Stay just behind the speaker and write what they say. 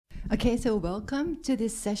Okay, so welcome to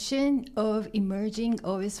this session of Emerging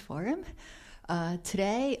OS Forum.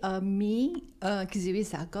 Today, me, Kazue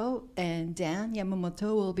Sako, and Dan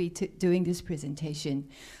Yamamoto will be doing this presentation.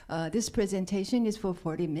 This presentation is for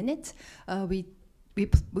 40 minutes. We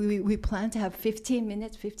plan to have 15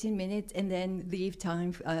 minutes, and then leave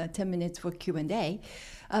time, 10 minutes for Q&A.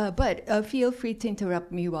 But feel free to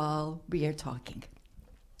interrupt me while we are talking.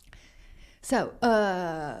 So,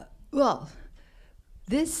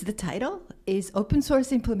 the title is Open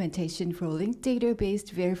Source Implementation for Linked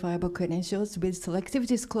Data-Based Verifiable Credentials with Selective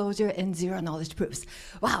Disclosure and Zero Knowledge Proofs.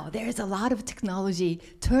 Wow, there's a lot of technology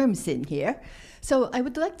terms in here. So I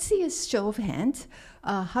would like to see a show of hands.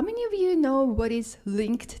 How many of you know what is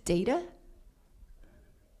linked data?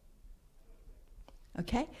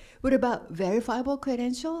 Okay. What about verifiable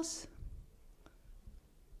credentials?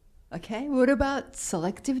 Okay. What about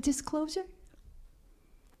selective disclosure?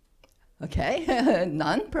 Okay,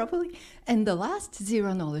 none probably. And the last,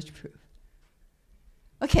 zero knowledge proof.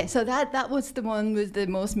 Okay, so that was the one with the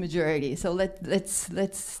most majority. So let's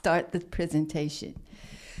start the presentation.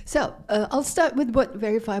 So I'll start with what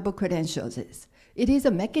verifiable credentials is. It is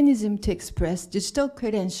a mechanism to express digital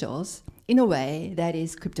credentials in a way that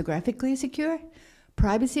is cryptographically secure,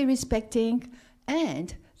 privacy respecting,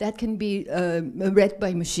 and that can be read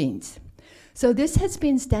by machines. So this has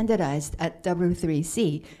been standardized at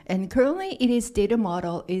W3C, and currently data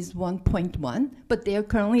model is 1.1, but they are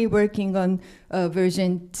currently working on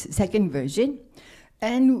second version.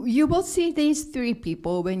 And you will see these three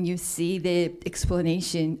people when you see the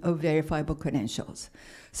explanation of verifiable credentials.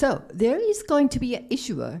 So there is going to be an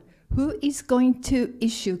issuer who is going to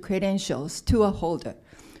issue credentials to a holder.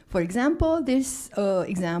 For example, this the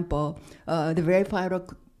verifiable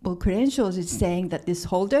credentials is saying that this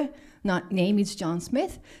holder, name is John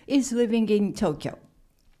Smith, is living in Tokyo.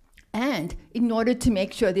 And in order to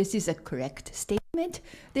make sure this is a correct statement,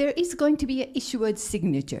 there is going to be an issued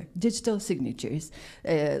signature, digital signatures,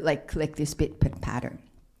 like this bit pattern.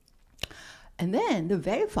 And then the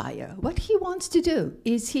verifier, what he wants to do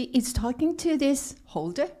is he is talking to this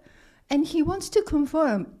holder, and he wants to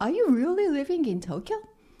confirm, are you really living in Tokyo?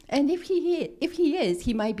 And if he is,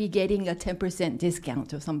 he might be getting a 10%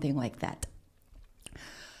 discount or something like that.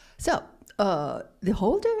 So the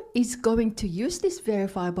holder is going to use these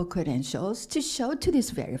verifiable credentials to show to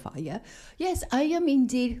this verifier, yes, I am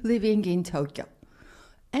indeed living in Tokyo.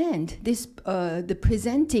 And this, the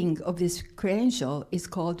presenting of this credential is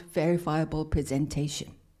called verifiable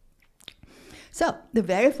presentation. So the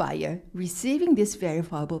verifier receiving this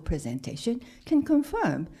verifiable presentation can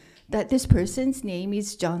confirm that this person's name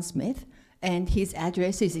is John Smith and his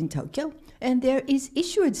address is in Tokyo, and there is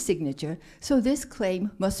issued signature, so this claim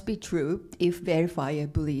must be true if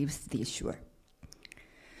verifier believes the issuer.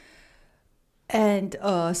 And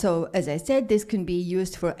so, as I said, this can be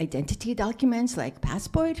used for identity documents like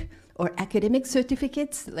passport or academic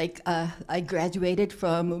certificates, like I graduated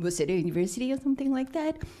from Waseda University or something like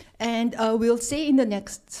that. And we'll see in the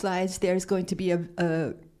next slides, there's going to be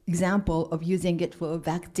a example of using it for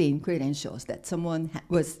vaccine credentials, that someone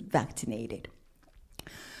was vaccinated.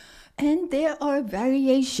 And there are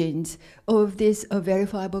variations of these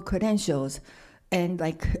verifiable credentials, and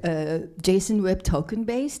like JSON Web Token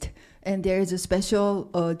based, and there is a special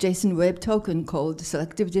JSON Web Token called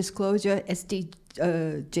Selective Disclosure, SDJWT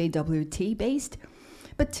based.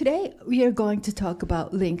 But today we are going to talk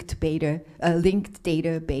about linked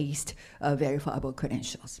data based verifiable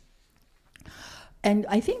credentials. And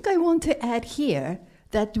I think I want to add here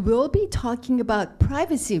that we'll be talking about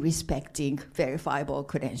privacy respecting verifiable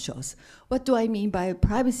credentials. What do I mean by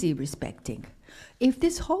privacy respecting? If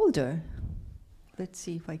this holder, let's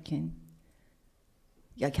see if I can,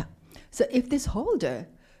 yeah. So if this holder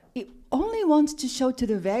only wants to show to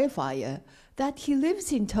the verifier that he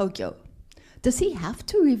lives in Tokyo, does he have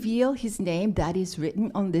to reveal his name that is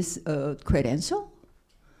written on this credential?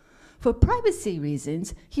 For privacy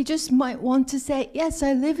reasons, he just might want to say, yes,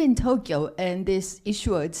 I live in Tokyo, and this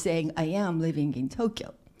issued saying, I am living in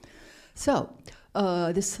Tokyo. So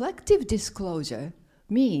the selective disclosure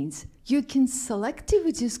means you can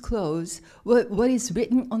selectively disclose what is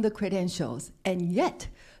written on the credentials, and yet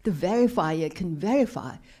the verifier can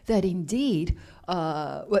verify that indeed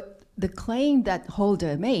what the claim that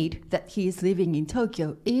holder made, that he is living in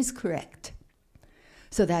Tokyo, is correct.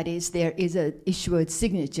 So that is, there is an issued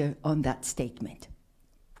signature on that statement.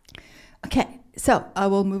 Okay, so I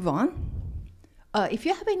will move on. If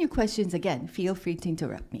you have any questions, again, feel free to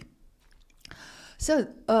interrupt me. So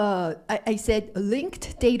I said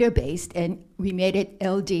linked data-based, and we made it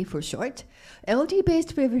LD for short.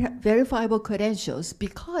 LD-based verifiable credentials,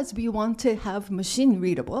 because we want to have machine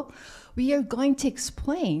readable, we are going to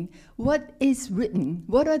explain what is written,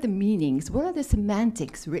 what are the meanings, what are the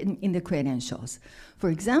semantics written in the credentials.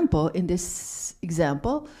 For example, in this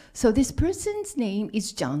example, so this person's name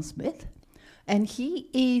is John Smith, and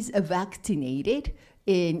he is vaccinated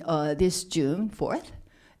in this June 4th,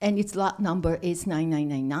 and its lot number is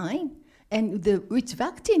 9999. And which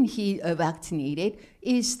vaccine he vaccinated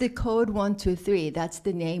is the code 123. That's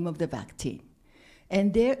the name of the vaccine.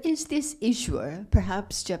 And there is this issuer,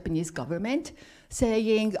 perhaps Japanese government,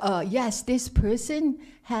 saying, yes, this person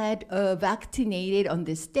had vaccinated on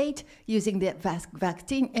this date using that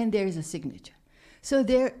vaccine, and there is a signature. So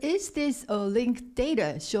there is this linked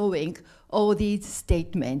data showing all these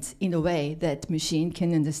statements in a way that machine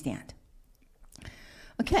can understand.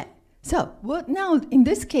 Okay, so what now, in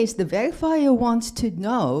this case, the verifier wants to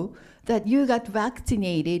know that you got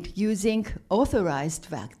vaccinated using authorized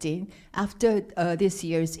vaccine after this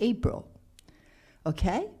year's April.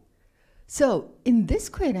 Okay? So in this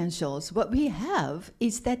credentials, what we have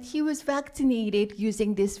is that he was vaccinated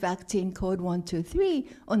using this vaccine code 123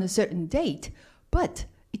 on a certain date, but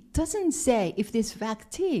it doesn't say if this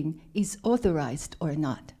vaccine is authorized or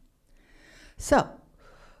not. So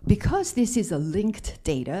because this is a linked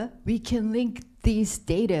data, we can link these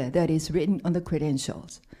data that is written on the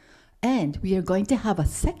credentials. And we are going to have a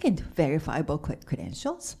second verifiable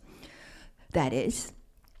credentials that is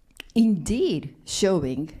indeed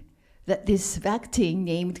showing that this vaccine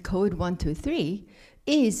named code 123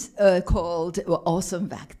 is called awesome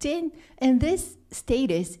vaccine, and this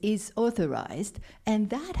status is authorized, and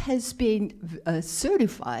that has been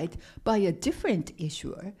certified by a different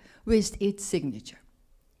issuer with its signature.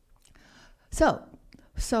 So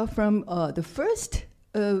from the first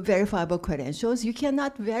verifiable credentials, you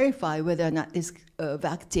cannot verify whether or not this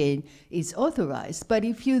vaccine is authorized. But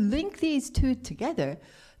if you link these two together,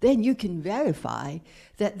 then you can verify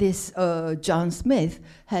that this John Smith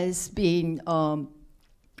has been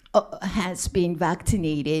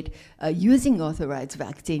vaccinated using authorized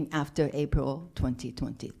vaccine after April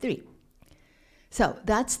 2023. So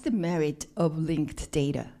that's the merit of linked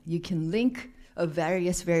data. You can link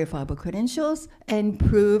various verifiable credentials and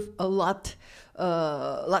prove a lot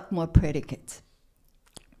more predicates.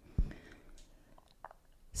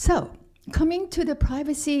 So, coming to the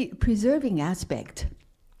privacy preserving aspect,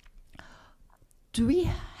 do we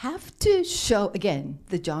have to show, again,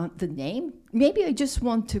 the name? Maybe I just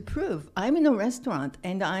want to prove I'm in a restaurant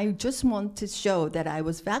and I just want to show that I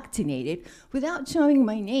was vaccinated without showing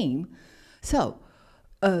my name. So,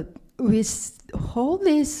 with all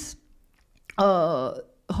this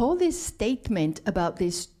statement about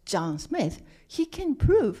this John Smith, he can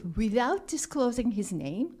prove without disclosing his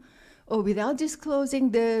name or without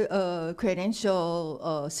disclosing the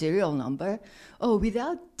credential serial number or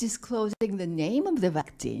without disclosing the name of the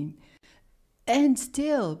vaccine, and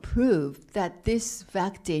still prove that this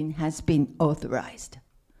vaccine has been authorized.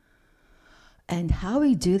 And how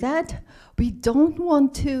we do that? We don't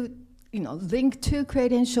want to, link two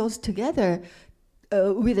credentials together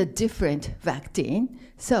with a different vaccine.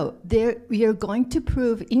 So we are going to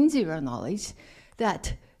prove in zero knowledge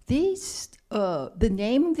that these, the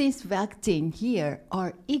name of this vaccine here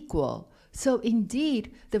are equal. So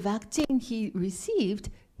indeed, the vaccine he received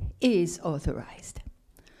is authorized.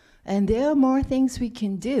 And there are more things we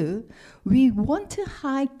can do. We want to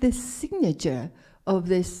hide the signature of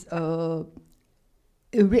this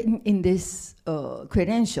written in this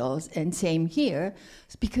credentials, and same here,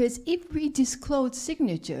 because if we disclose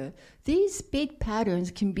signature, these bit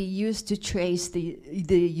patterns can be used to trace the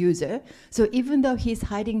user. So even though he's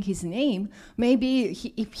hiding his name, maybe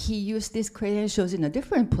if he used these credentials in a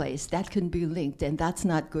different place, that can be linked, and that's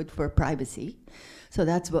not good for privacy. So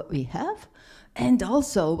that's what we have. And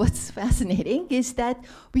also, what's fascinating is that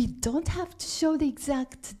we don't have to show the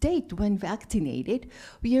exact date when vaccinated.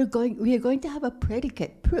 We are going to have a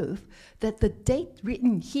predicate proof that the date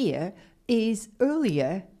written here is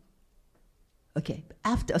earlier. Okay,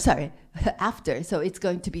 after. So it's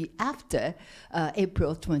going to be after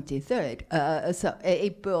April 23rd.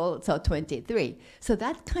 April 23. So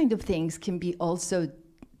that kind of things can be also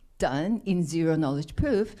done in zero knowledge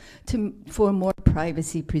proof for a more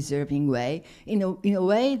privacy preserving way, in a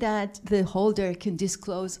way that the holder can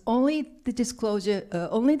disclose only the disclosure,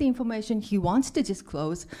 only the information he wants to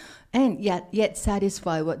disclose, and yet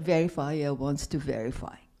satisfy what verifier wants to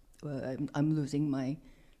verify. I'm losing my,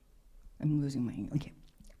 okay.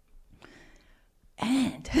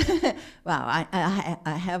 And wow,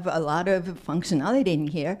 I have a lot of functionality in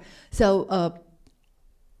here. So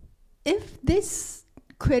if this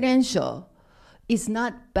credential is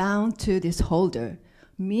not bound to this holder,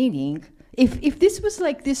 meaning if this was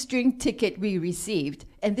like this string ticket we received,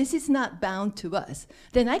 and this is not bound to us,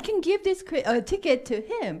 then I can give this ticket to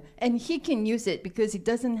him, and he can use it because it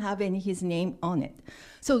doesn't have his name on it.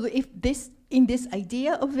 So if in this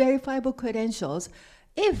idea of verifiable credentials,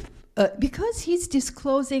 because he's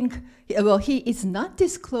disclosing, well, he is not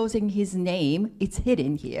disclosing his name, it's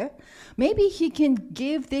hidden here, maybe he can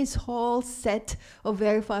give this whole set of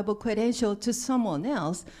verifiable credential to someone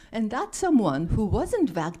else, and that someone who wasn't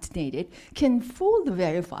vaccinated can fool the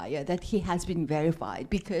verifier that he has been verified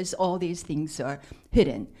because all these things are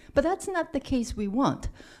hidden. But that's not the case we want.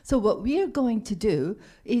 So what we are going to do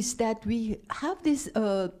is that we have this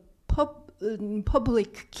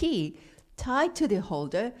public key tied to the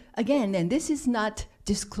holder, again, and this is not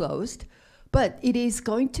disclosed, but it is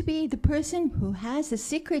going to be the person who has a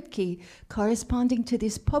secret key corresponding to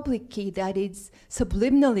this public key that is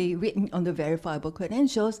subliminally written on the verifiable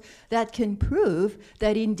credentials that can prove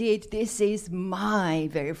that indeed this is my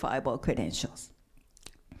verifiable credentials.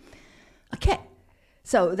 Okay,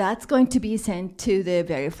 so that's going to be sent to the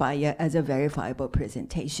verifier as a verifiable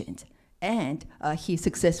presentation. And he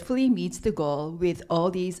successfully meets the goal with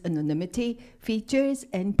all these anonymity features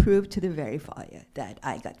and proved to the verifier that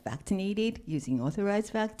I got vaccinated using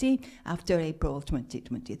authorized vaccine after April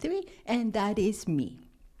 2023, and that is me.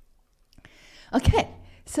 Okay,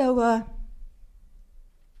 so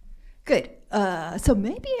good. So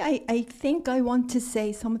maybe I think I want to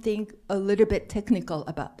say something a little bit technical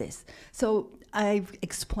about this. So I've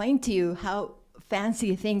explained to you how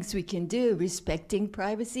fancy things we can do respecting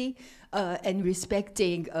privacy and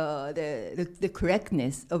respecting the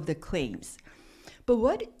correctness of the claims. But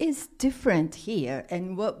what is different here,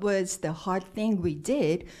 and what was the hard thing we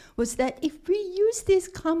did, was that if we use this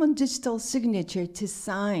common digital signature to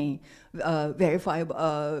sign verifiable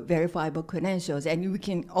credentials, and we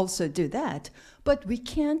can also do that, but we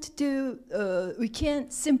can't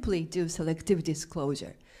simply do selective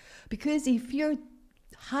disclosure. Because if you're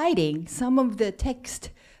hiding some of the text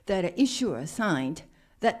that an issuer signed,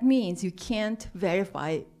 that means you can't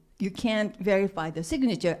verify the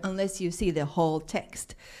signature unless you see the whole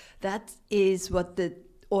text. That is what the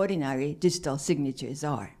ordinary digital signatures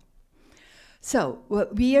are. So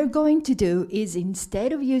what we are going to do is,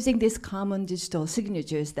 instead of using these common digital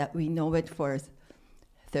signatures that we know it for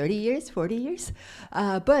 30 years, 40 years,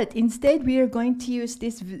 but instead we are going to use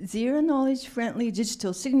these zero-knowledge friendly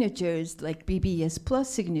digital signatures like BBS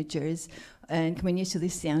plus signatures and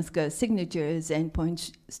Kmenyshly-Stianska signatures and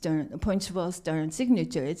Poinchval-Stern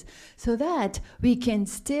signatures, so that we can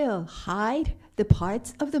still hide the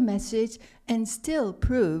parts of the message and still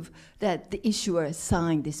prove that the issuer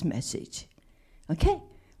signed this message. Okay,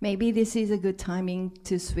 maybe this is a good timing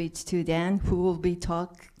to switch to Dan, who will be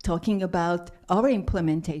talking about our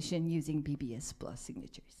implementation using BBS plus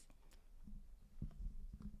signatures.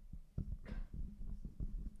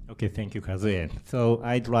 Okay, thank you, Kazue. So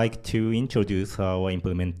I'd like to introduce our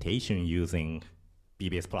implementation using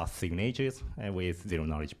BBS plus signatures with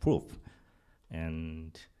zero-knowledge proof.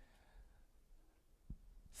 And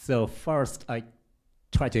so first, I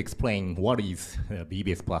try to explain what is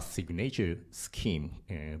BBS plus signature scheme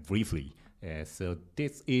briefly. So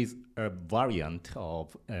this is a variant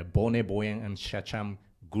of Bonnet-Boyen and Shacham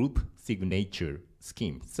group signature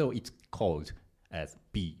scheme. So it's called as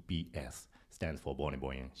BBS. Stands for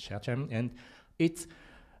Bonnet-Boyen and Shacham, and it's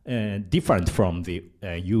different from the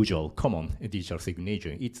usual common digital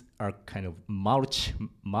signature. It's a kind of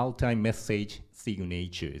multi-message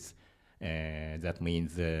signatures. That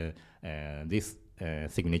means this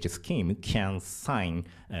signature scheme can sign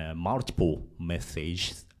multiple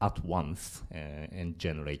messages at once and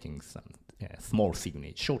generating some small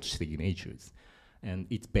short signatures. And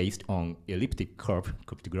it's based on elliptic curve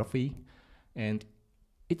cryptography, and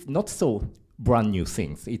it's not so brand new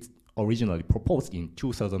things. It's originally proposed in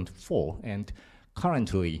 2004, and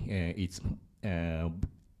currently it's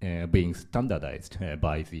being standardized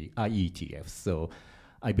by the IETF. So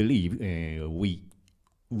I believe we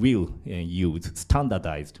will use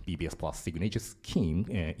standardized BBS plus signature scheme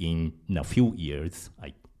in a few years,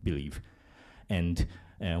 I believe. And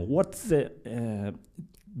what's the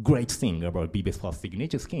great thing about BBS plus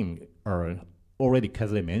signature scheme? Already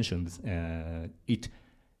Kazue mentioned,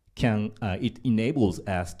 it enables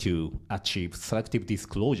us to achieve selective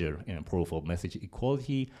disclosure and proof of message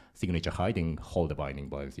equality, signature hiding, holder binding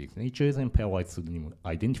by signatures, and pairwise pseudonym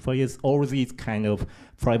identifiers. All these kind of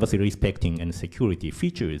privacy respecting and security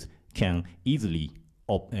features can easily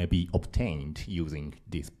be obtained using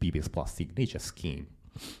this BBS plus signature scheme.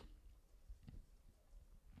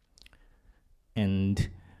 And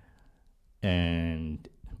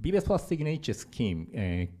BBS plus signature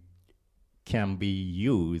scheme can be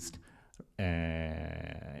used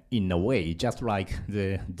in a way just like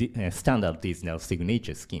the standard digital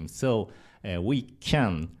signature scheme. So we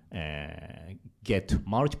can get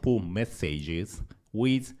multiple messages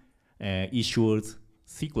with issuer's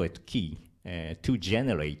secret key to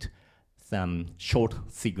generate some short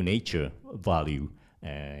signature value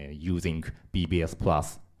using BBS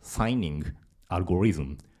plus signing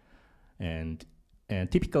algorithm. And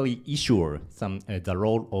typically issuer, the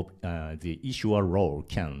role of the issuer role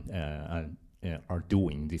can are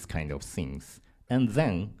doing this kind of things. And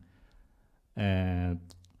then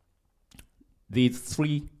these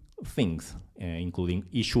three things, including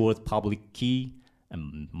issuer's public key,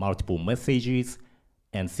 multiple messages,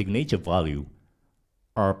 and signature value,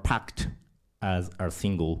 are packed as a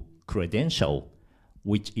single credential,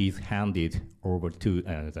 which is handed over to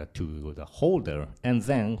the holder, and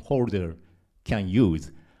then holder can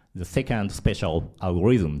use the second special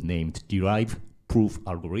algorithm named derived proof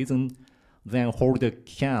algorithm. Then holder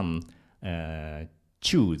can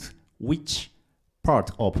choose which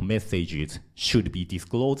part of messages should be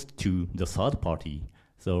disclosed to the third party.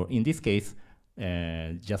 So in this case,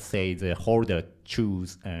 just say the holder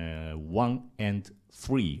choose 1 and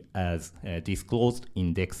 3 as disclosed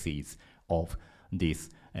indexes of this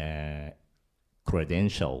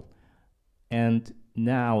credential. And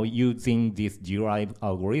now using this derived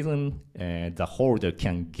algorithm, the holder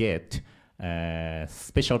can get a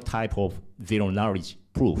special type of zero knowledge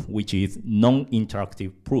proof, which is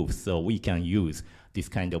non-interactive proof. So we can use this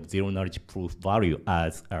kind of zero knowledge proof value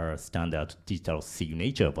as our standard digital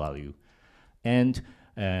signature value. And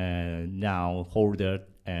now holder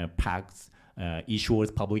packs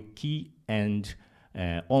issuer's public key and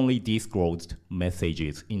only disclosed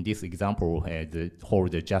messages. In this example, the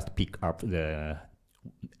holder just pick up the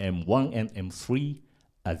M1 and M3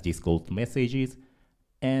 as disclosed messages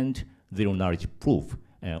and zero knowledge proof.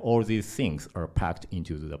 All these things are packed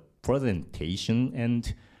into the presentation,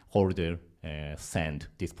 and holder send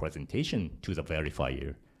this presentation to the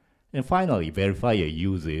verifier. And finally, verifier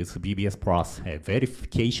uses BBS plus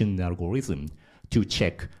verification algorithm to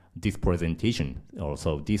check this presentation.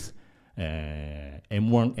 Also, this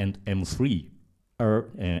M1 and M3 are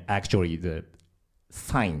actually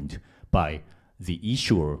signed by the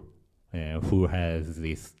issuer who has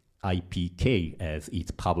this IPK as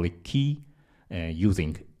its public key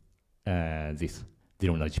using this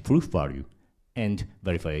zero knowledge proof value. And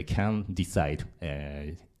verifier can decide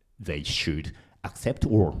they should accept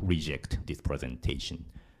or reject this presentation.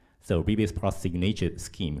 So BBS plus signature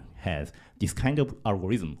scheme has this kind of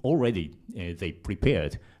algorithm already. They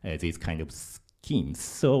prepared these kind of schemes.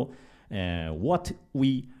 So what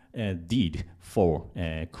we did for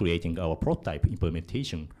creating our prototype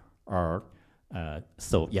implementation are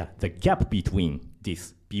the gap between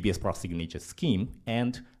this BBS plus signature scheme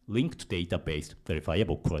and linked data-based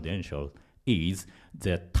verifiable credential is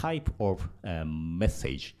the type of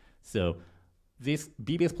message. So this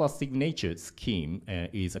BBS plus signature scheme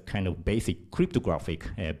is a kind of basic cryptographic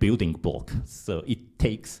building block. So it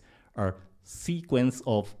takes a sequence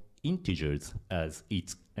of integers as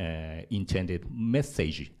its intended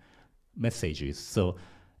messages. So,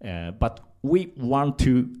 but we want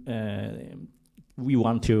to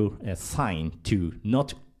assign to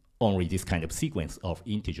not only this kind of sequence of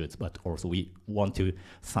integers, but also we want to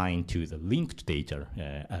assign to the linked data,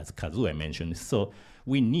 as Kazue mentioned. So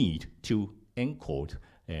we need to encode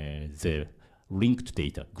the linked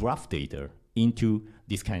data, graph data, into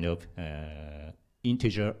this kind of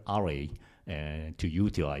integer array to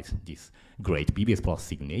utilize this great BBS plus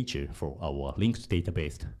signature for our linked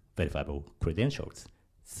data-based verifiable credentials.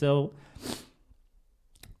 So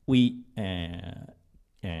we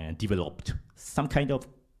developed some kind of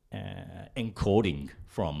encoding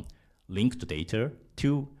from linked data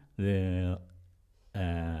to the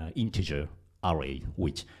integer array,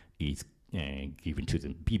 which is given to the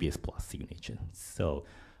BBS plus signature. So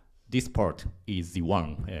this part is the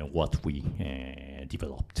one what we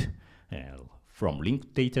developed from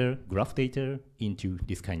linked data, graph data, into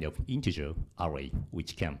this kind of integer array,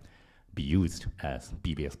 which can be used as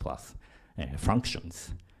BBS plus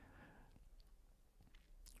functions.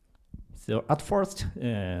 So at first,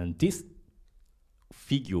 this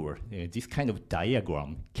figure, this kind of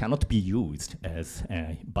diagram cannot be used as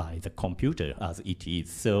by the computer as it is.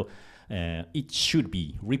 So it should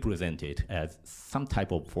be represented as some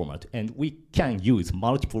type of format. And we can use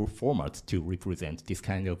multiple formats to represent this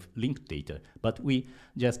kind of linked data. But we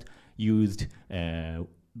just used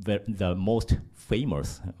the most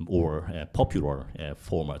famous or popular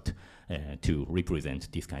format to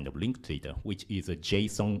represent this kind of linked data, which is a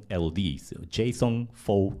JSON LD, so JSON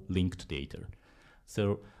for linked data.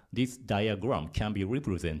 So this diagram can be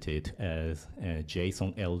represented as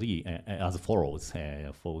JSON LD as follows.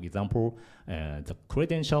 For example, the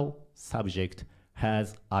credential subject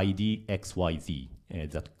has ID XYZ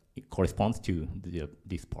that corresponds to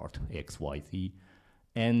this part, XYZ,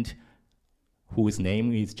 and whose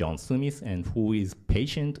name is John Smith and who is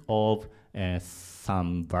patient of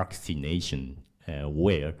some vaccination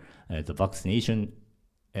where the vaccination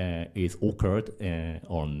is occurred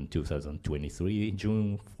on 2023,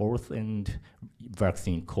 June 4th, and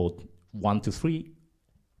vaccine code 1 to 3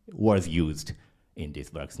 was used in this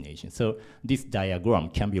vaccination. So this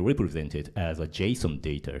diagram can be represented as a JSON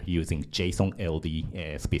data using JSON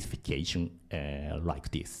LD specification like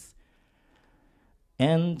this.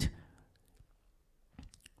 And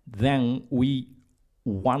then we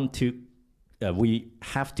want to we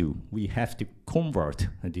have to convert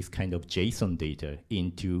this kind of JSON data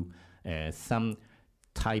into some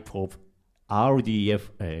type of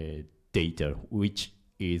RDF data, which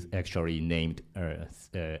is actually named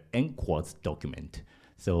NQuartz document.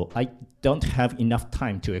 So I don't have enough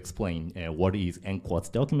time to explain what is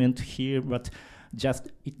NQuartz document here, but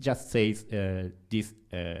it just says this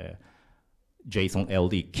JSON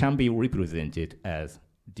LD can be represented as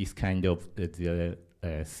this kind of the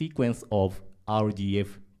sequence of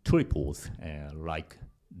RDF triples like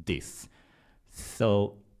this.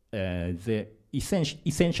 So the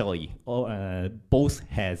essentially both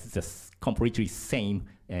has the completely same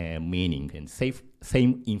meaning and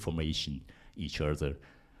same information each other.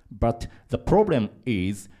 But the problem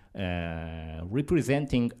is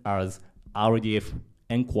representing as RDF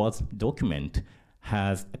NQuartz document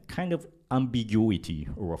has a kind of ambiguity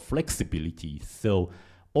or flexibility. So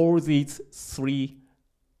all these three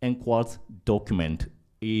NQuartz document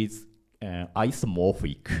is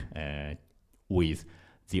isomorphic with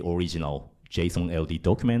the original JSON LD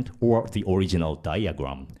document or the original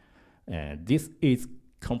diagram. This is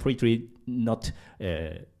completely not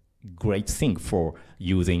a great thing for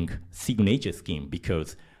using signature scheme,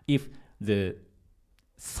 because if the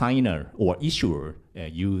signer or issuer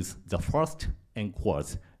use the first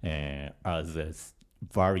NQuartz as a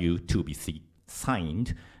value to be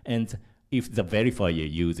signed, and if the verifier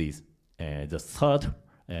uses the third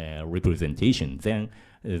representation, then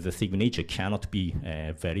the signature cannot be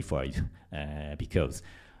verified because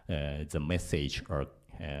the message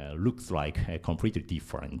looks like completely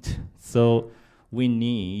different. So we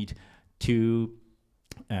need to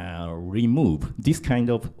remove this kind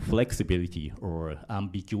of flexibility or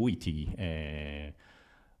ambiguity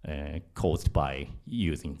caused by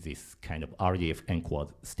using this kind of RDF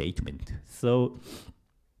NQuartz statement. So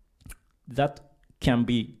that can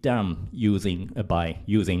be done by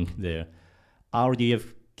using the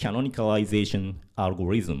RDF canonicalization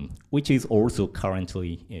algorithm, which is also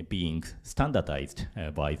currently being standardized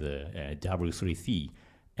by the W3C.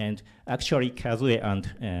 And actually, Kazue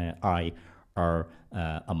and I are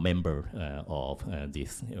a member of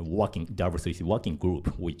this W3C working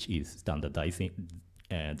group, which is standardizing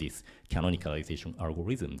this canonicalization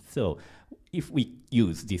algorithm. So if we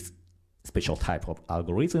use this special type of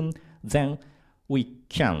algorithm, then we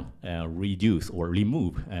can reduce or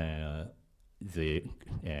remove the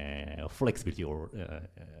flexibility or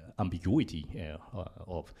ambiguity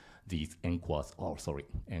of these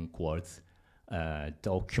NQuartz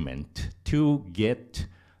document to get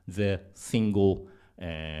the single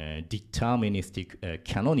deterministic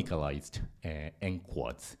canonicalized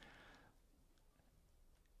NQuartz.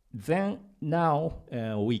 Then now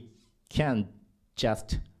we can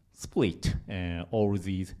just split all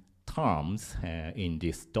these terms in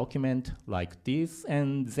this document like this,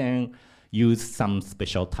 and then use some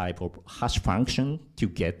special type of hash function to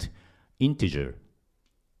get integer.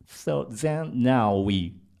 So then now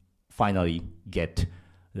we finally get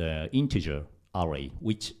the integer array,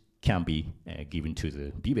 which can be given to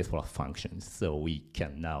the BBS+ functions. So we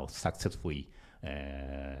can now successfully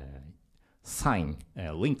sign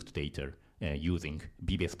linked data using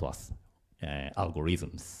BBS+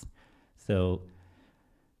 algorithms. So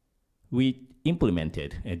we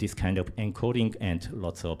implemented this kind of encoding and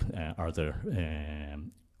lots of other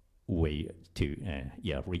way to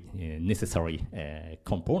necessary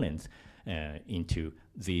components. into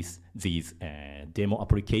these demo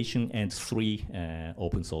application and 3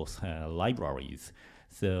 open source libraries.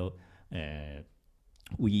 So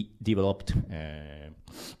we developed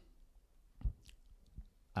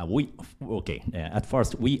at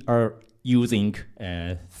first we are using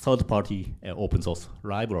a third-party open source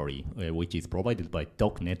library, which is provided by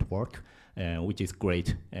Doc Network, which is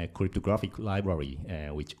great cryptographic library,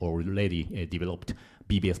 which already developed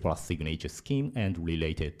BBS plus signature scheme and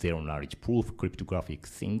related zero-knowledge proof cryptographic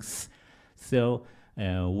things. So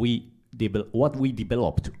what we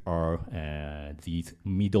developed are these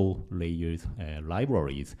middle layers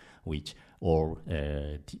libraries, which are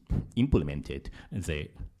implemented the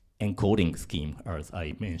encoding scheme, as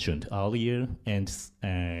I mentioned earlier, and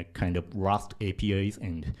kind of Rust APIs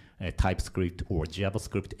and TypeScript or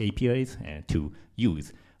JavaScript APIs to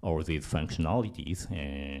use all these functionalities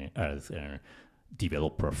as a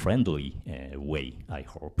developer-friendly way, I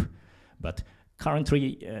hope. But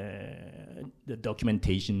currently, the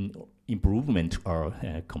documentation improvement are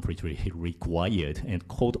completely required, and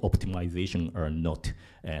code optimization are not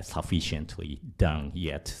sufficiently done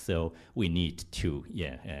yet. So we need to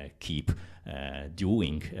keep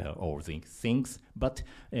doing all these things. But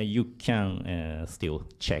you can still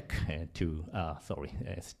check to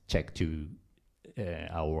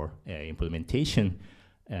our implementation,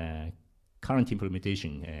 current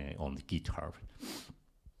implementation on GitHub.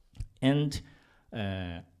 And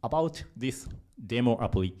about this demo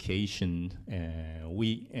application,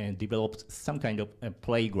 we developed some kind of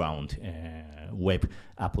playground web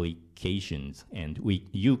applications, and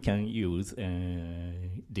you can use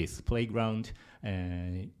this playground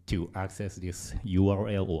to access this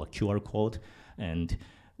URL or QR code, and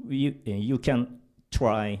you can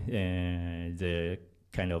try the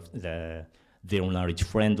kind of the zero-knowledge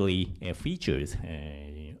friendly features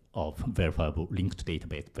of verifiable linked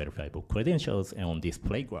database verifiable credentials on this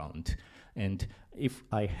playground. And if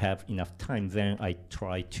I have enough time, then I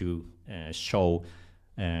try to show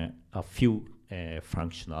a few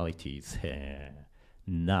functionalities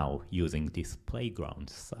now using this playground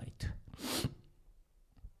site.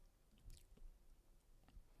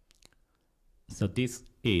 So this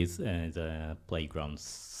is the playground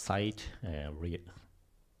site,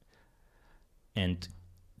 and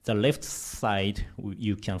the left side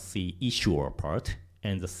you can see issuer part,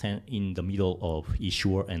 and in the middle of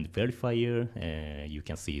issuer and verifier you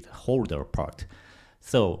can see the holder part.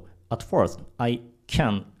 So at first I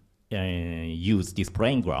can use this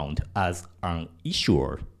playground as an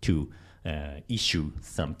issuer to issue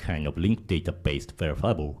some kind of linked data-based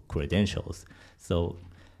verifiable credentials. So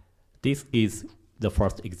this is the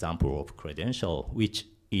first example of credential, which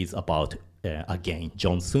is about again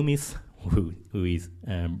John Smith, whose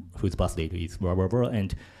birth date is blah blah blah,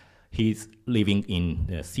 and he's living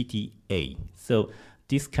in city A. So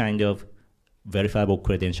this kind of verifiable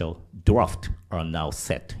credential draft are now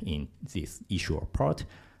set in this issuer part,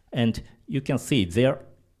 and you can see there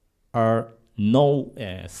are no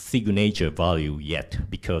signature value yet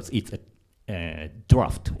because it's a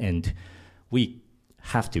draft, and we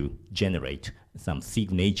have to generate some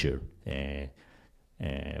signature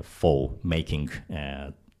for making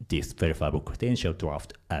this verifiable credential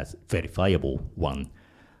draft as verifiable one.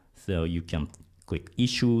 So you can click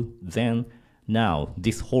issue, then now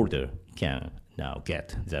this holder can now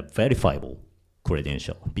get the verifiable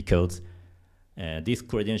credential, because this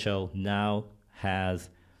credential now has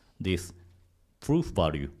this proof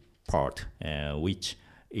value part, which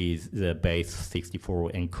is the base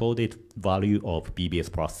 64 encoded value of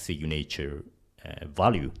BBS plus signature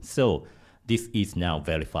value. So this is now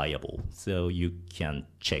verifiable. So you can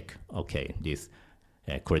check, okay, this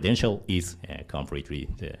credential is completely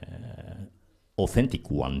the authentic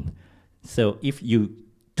one. So if you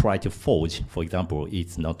try to forge, for example,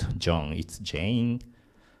 it's not John, it's Jane,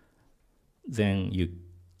 then you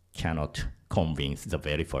cannot convince the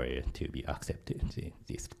verifier to be accepted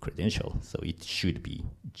this credential. So it should be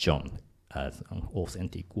John as an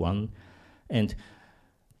authentic one. And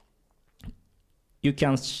you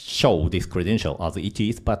can show this credential as it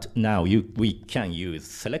is, but now we can use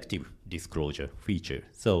selective disclosure feature.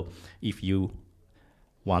 So if you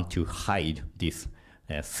want to hide this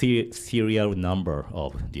serial number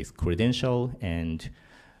of this credential, and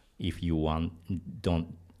if you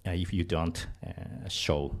don't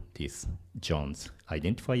show this John's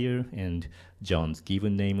identifier and John's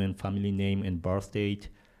given name and family name and birth date,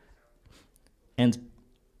 and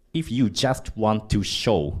if you just want to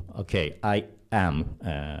show, okay, I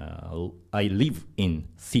live in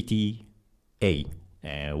city A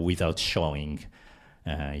without showing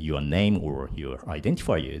your name or your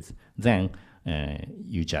identifiers, then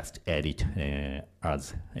you just edit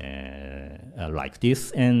as like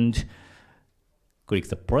this and click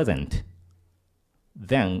the present.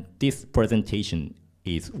 Then this presentation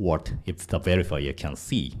is what if the verifier can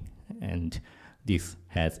see. And this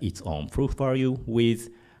has its own proof value with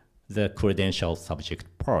the credential subject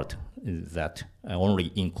part that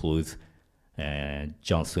only includes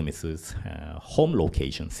John Smith's home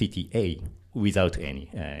location, city A, without any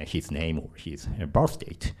his name or his birth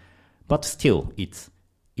date. But still, it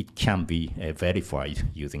can be verified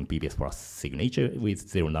using BBS plus signature with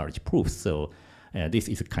zero knowledge proof. So this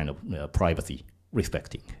is a kind of privacy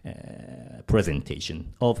respecting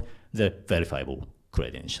presentation of the verifiable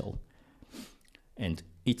credential. And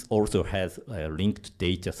it also has a linked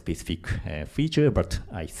data specific feature, but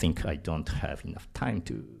I think I don't have enough time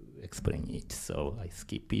to explain it, so I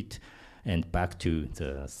skip it. And back to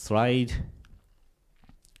the slide.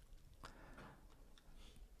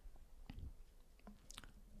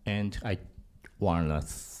 And I want to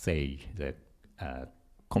say the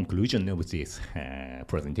conclusion of this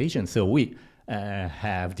presentation. So we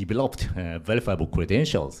have developed verifiable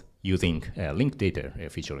credentials using linked data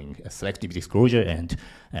featuring selective disclosure and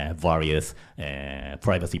various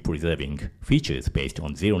privacy-preserving features based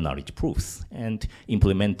on zero-knowledge proofs, and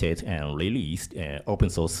implemented and released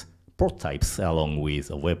open-source prototypes along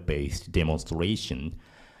with a web-based demonstration.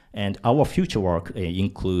 And our future work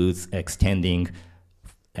includes extending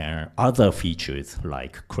other features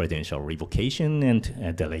like credential revocation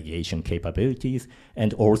and delegation capabilities,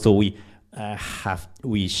 and also we have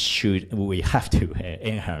to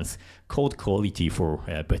enhance code quality for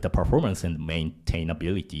better performance and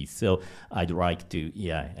maintainability. So I'd like to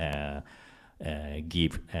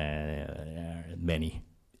give many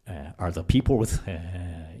other people's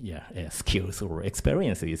skills or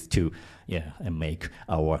experiences to make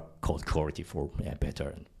our code quality for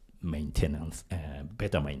better maintenance,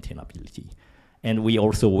 better maintainability. And we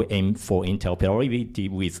also aim for interoperability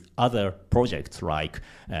with other projects like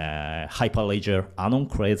Hyperledger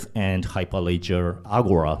AnonCreds and Hyperledger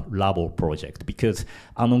Agora Labo project, because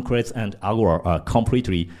AnonCreds and Agora are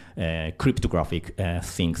completely cryptographic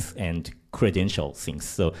things and credential things.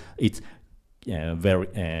 So it's very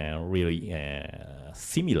really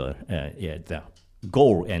similar. The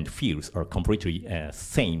goal and fields are completely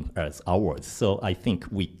same as ours. So I think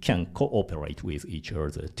we can cooperate with each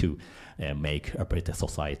other to make a better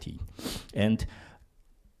society, and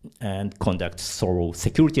conduct thorough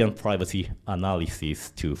security and privacy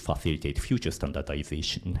analysis to facilitate future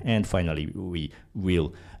standardization. And finally, we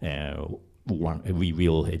will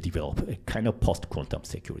develop a kind of post-quantum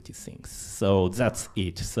security things. So that's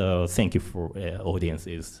it. So thank you for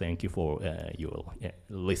audiences. Thank you for your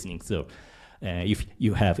listening. So if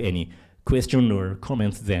you have any question or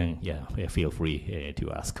comments, then feel free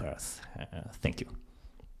to ask us. Thank you.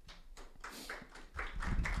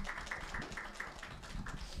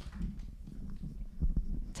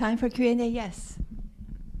 Time for Q&A, yes.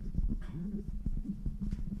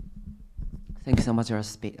 Thank you so much for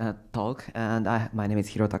your talk. And my name is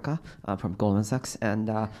Hirotaka from Goldman Sachs. And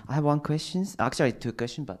I have one question, actually two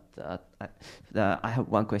questions, but I have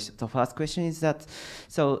one question. The first question is that,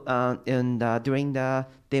 so during the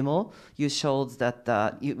demo, you showed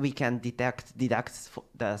that we can deduct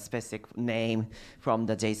the specific name from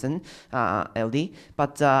the JSON LD.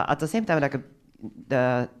 But at the same time, like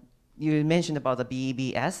you mentioned about the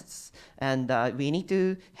BBS, and we need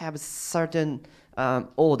to have certain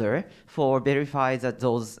order for verify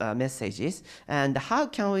those messages. And how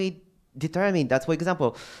can we determine that? For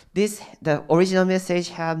example, the original message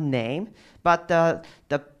have name, but the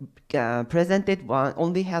presented one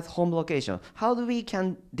only has home location. How do we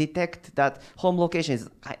can detect that home location is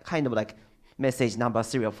kind of like message number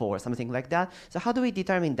 3 or 4 or something like that? So how do we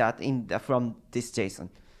determine that from this JSON?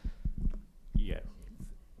 Yeah.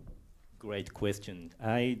 Great question.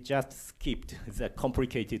 I just skipped the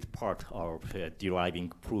complicated part of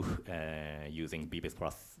deriving proof using BBS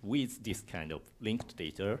Plus with this kind of linked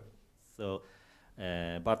data. So,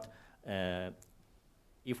 but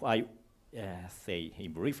if I say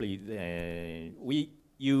briefly, we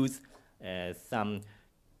use some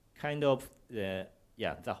kind of the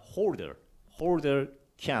holder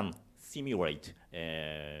can simulate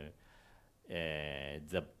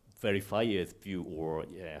the verifier's view, or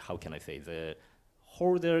how can I say, the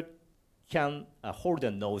holder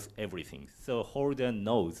knows everything. So holder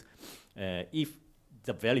knows if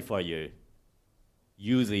the verifier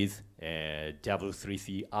uses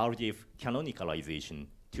W3C RDF canonicalization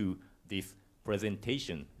to this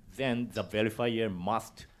presentation, then the verifier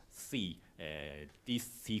must see this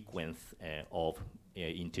sequence of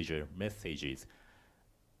integer messages.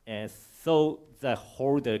 So the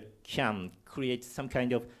holder can create some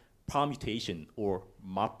kind of permutation or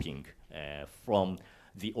mapping from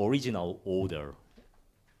the original order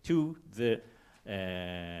to the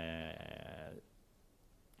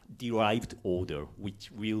derived order,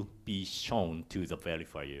 which will be shown to the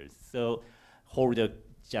verifiers. So holder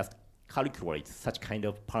just calculates such kind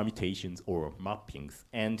of permutations or mappings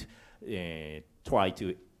and try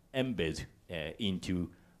to embed into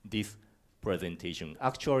this presentation.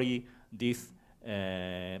 Actually, this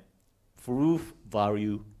proof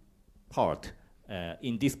value part,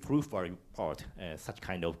 in this proof value part, such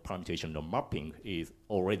kind of permutation or mapping is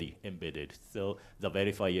already embedded. So the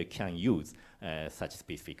verifier can use such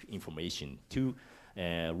specific information to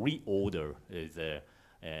reorder the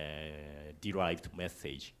derived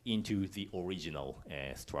message into the original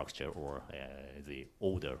structure or the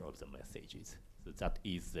order of the messages. So that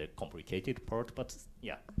is the complicated part, but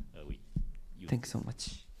yeah, we use. Thanks so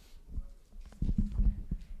much.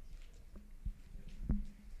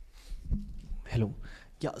 Hello.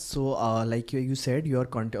 Yeah, so like you said, you are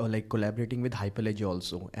like collaborating with Hyperledger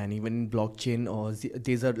also, and even in blockchain,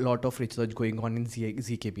 there's a lot of research going on in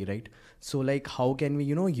ZKP, right? So like, how can we,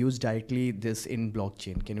 use directly this in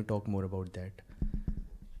blockchain? Can you talk more about that?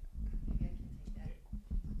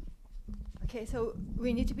 Okay, so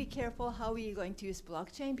we need to be careful how we're going to use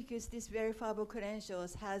blockchain, because this verifiable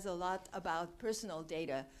credentials has a lot about personal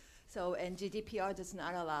data. So, and GDPR does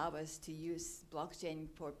not allow us to use blockchain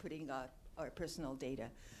for putting out our personal data.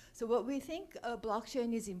 So what we think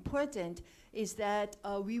blockchain is important is that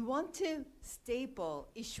we want to staple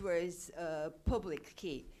issuer's public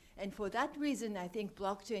key. And for that reason, I think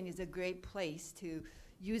blockchain is a great place to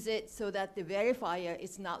use it so that the verifier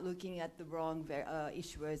is not looking at the wrong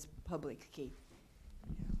issuer's public key.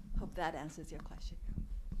 Hope that answers your question.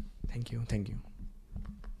 Thank you. Thank you.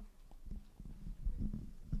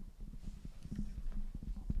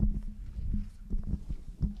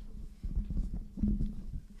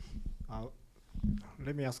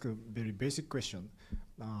 Let me ask a very basic question.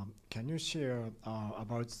 Can you share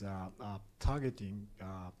about the targeting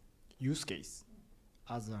use case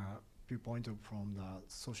as a viewpoint from the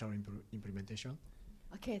social implementation?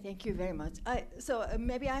 Okay, thank you very much. So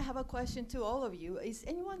maybe I have a question to all of you. Is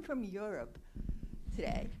anyone from Europe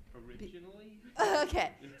today? Originally? Okay,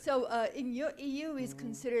 so in your EU is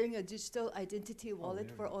considering a digital identity wallet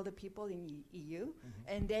for all the people in EU,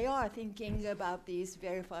 and they are thinking about these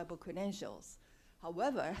verifiable credentials.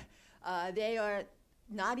 However, they are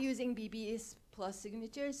not using BBS plus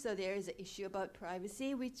signatures, so there is an issue about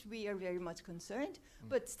privacy, which we are very much concerned.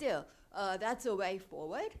 But still, that's a way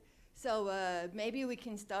forward. So maybe we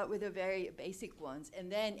can start with the very basic ones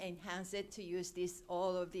and then enhance it to use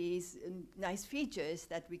all of these nice features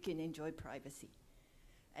that we can enjoy privacy.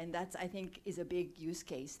 And that's, I think, is a big use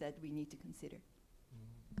case that we need to consider.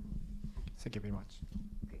 Thank you very much.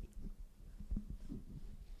 Great.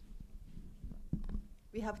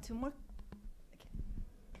 We have two more.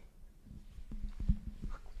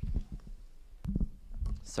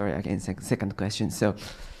 Sorry, again, second question. So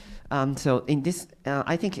in this,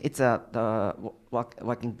 I think it's the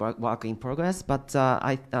work in progress. But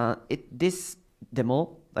this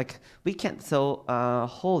demo, like we can,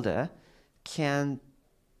 holder can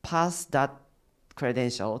pass that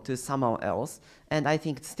credential to someone else, and I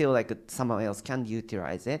think still like someone else can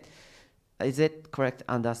utilize it. Is it correct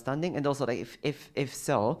understanding? And also, like, if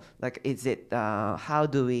so, like, is it how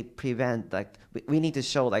do we prevent, like, we need to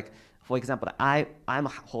show, like, for example, I'm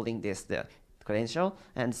holding the credential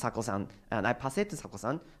and Sako-san, and I pass it to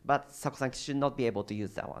Sako-san, but Sako-san should not be able to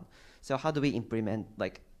use that one. So how do we implement,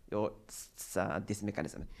 like, this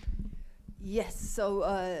mechanism? Yes.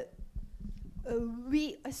 So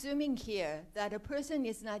we assuming here that a person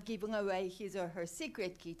is not giving away his or her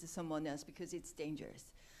secret key to someone else because it's dangerous.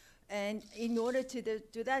 And in order to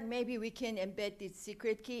do that, maybe we can embed this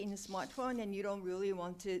secret key in a smartphone, and you don't really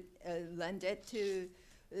want to lend it to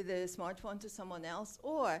the smartphone to someone else.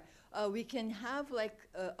 Or we can have like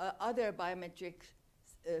other biometric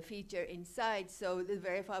feature inside, so the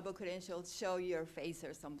verifiable credentials show your face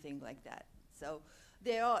or something like that. So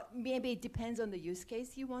there are, maybe it depends on the use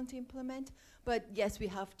case you want to implement, but yes, we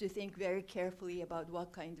have to think very carefully about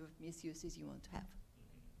what kind of misuses you want to have.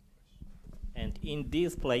 And in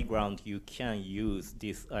this playground, you can use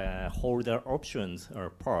this holder options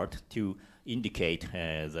part to indicate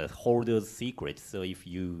the holder's secret. So if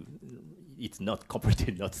it's not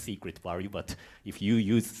completely not secret value, but if you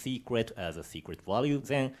use secret as a secret value,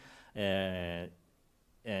 then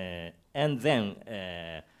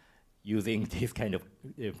using these kind of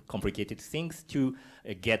complicated things to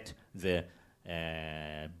get the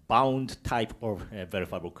bound type of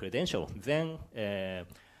verifiable credential, then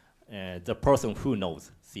the person who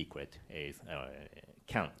knows secret is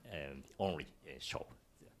can only show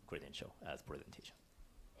the credential as presentation.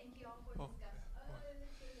 Thank you all for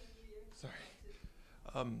Sorry.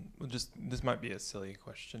 Well, just this might be a silly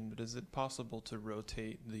question, but is it possible to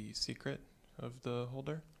rotate the secret of the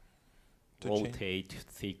holder? Rotate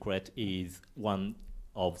secret is one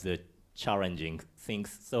of the challenging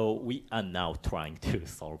things. So we are now trying to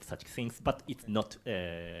solve such things, but it's not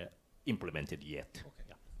implemented yet. Okay.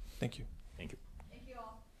 Yeah. Thank you. Thank you. Thank you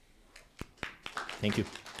all. Thank you.